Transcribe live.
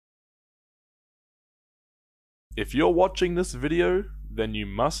If you're watching this video, then you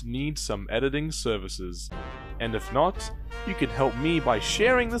must need some editing services. And if not, you can help me by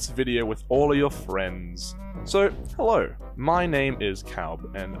sharing this video with all of your friends. So, hello, my name is Calb,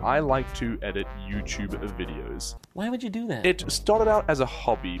 and I like to edit YouTube videos. Why would you do that? It started out as a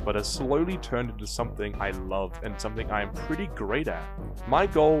hobby, but has slowly turned into something I love and something I am pretty great at. My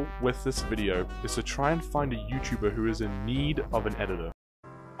goal with this video is to try and find a YouTuber who is in need of an editor.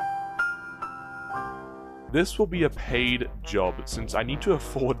 This will be a paid job, since I need to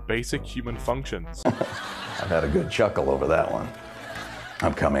afford basic human functions. I've had a good chuckle over that one.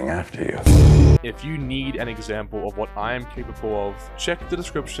 I'm coming after you. If you need an example of what I am capable of, check the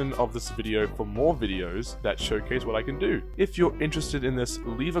description of this video for more videos that showcase what I can do. If you're interested in this,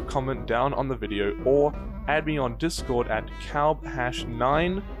 leave a comment down on the video or add me on Discord at calb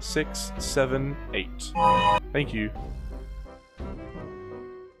 #9678. Thank you.